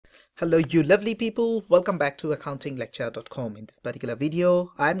Hello you lovely people, welcome back to accountinglecture.com. In this particular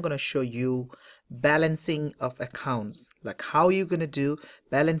video I'm going to show you balancing of accounts, like how you're going to do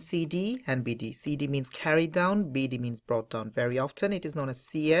balance CD and BD. CD means carried down, BD means brought down. Very often it is known as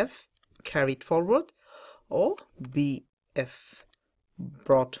CF, carried forward, or BF,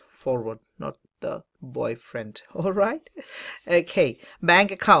 brought forward, not the boyfriend. All right, okay.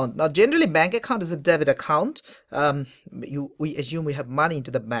 Bank account. Now generally bank account is a debit account. We assume we have money into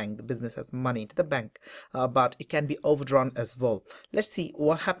the bank, the business has money into the bank, but it can be overdrawn as well. Let's see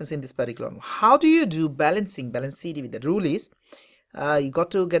what happens in this particular one. How do you do balance CD? The rule is you got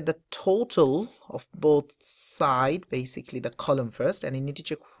to get the total of both side, basically the column first, and you need to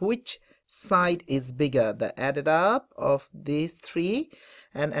check which side is bigger, the added up of these three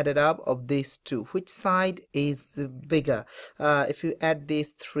and added up of these two. Which side is bigger? If you add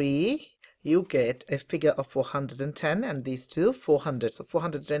these three, you get a figure of 410, and these two 400. So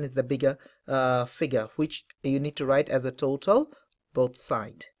 410 is the bigger figure, which you need to write as a total both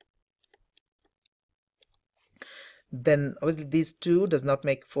side. Then obviously these two does not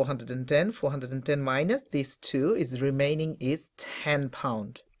make 410. 410 minus these two is remaining is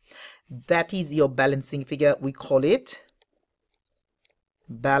 £10. That is your balancing figure. We call it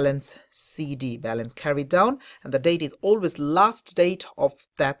balance CD, balance carried down, and the date is always last date of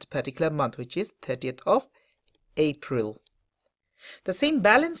that particular month, which is 30th of April. The same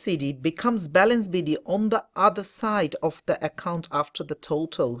balance CD becomes balance BD on the other side of the account after the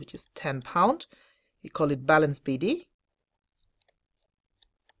total, which is £10. You call it balance BD,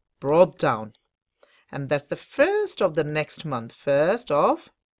 brought down, and that's the first of the next month, 1st of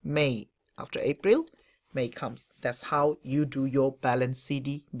May. After April, May comes. That's how you do your balance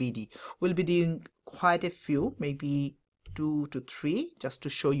CD BD. We'll be doing quite a few, maybe 2 to 3, just to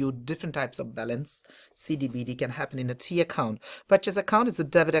show you different types of balance CD BD can happen in a T account. Purchase account is a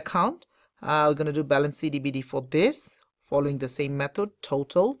debit account. We're going to do balance CD BD for this, following the same method.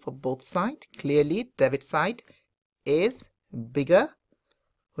 Total for both sides. Clearly debit side is bigger,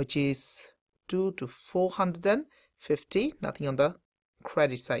 which is 2 to 450. Nothing on the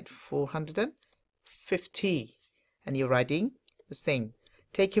credit side, 450, and you're writing the same.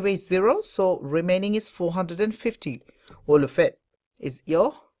 Take away 0, so remaining is 450. All of it is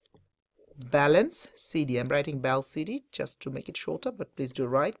your balance CD. I'm writing balance CD just to make it shorter, but please do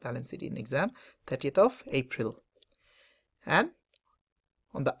write balance CD in exam, 30th of April. And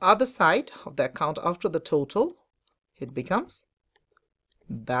on the other side of the account after the total, it becomes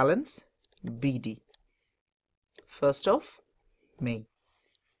balance BD, 1st of May.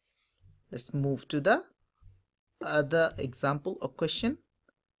 Let's move to the other example or question.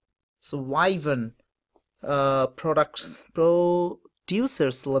 So Wyvern Producers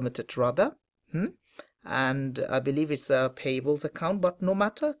Limited rather, and I believe it's a payables account, but no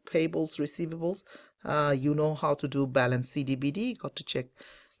matter, payables, receivables, you know how to do balance CD BD. You got to check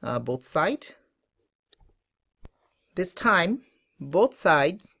both sides. This time both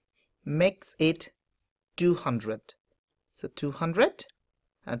sides makes it 200. So 200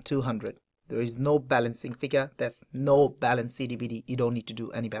 and 200. There is no balancing figure. There's no balance CDBD. You don't need to do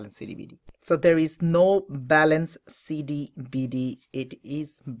any balance CDBD. So there is no balance CDBD. It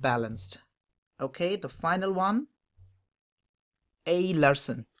is balanced. Okay, the final one. A.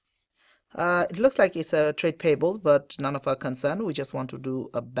 Larson. It looks like it's a trade payables, but none of our concern. We just want to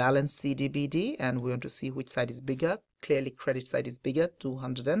do a balance CDBD, and we want to see which side is bigger. Clearly credit side is bigger,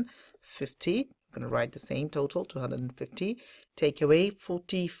 250. I'm going to write the same total, 250. Take away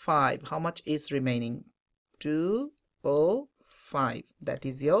 45. How much is remaining? 205. That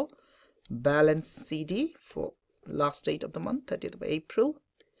is your balance CD for last date of the month, 30th of April.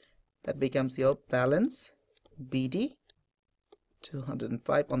 That becomes your balance BD,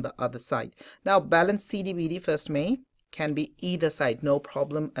 205 on the other side. Now balance CD BD 1st May can be either side, no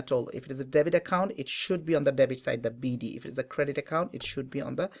problem at all. If it is a debit account, it should be on the debit side, the BD. If it is a credit account, it should be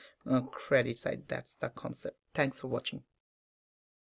on the credit side. That's the concept. Thanks for watching.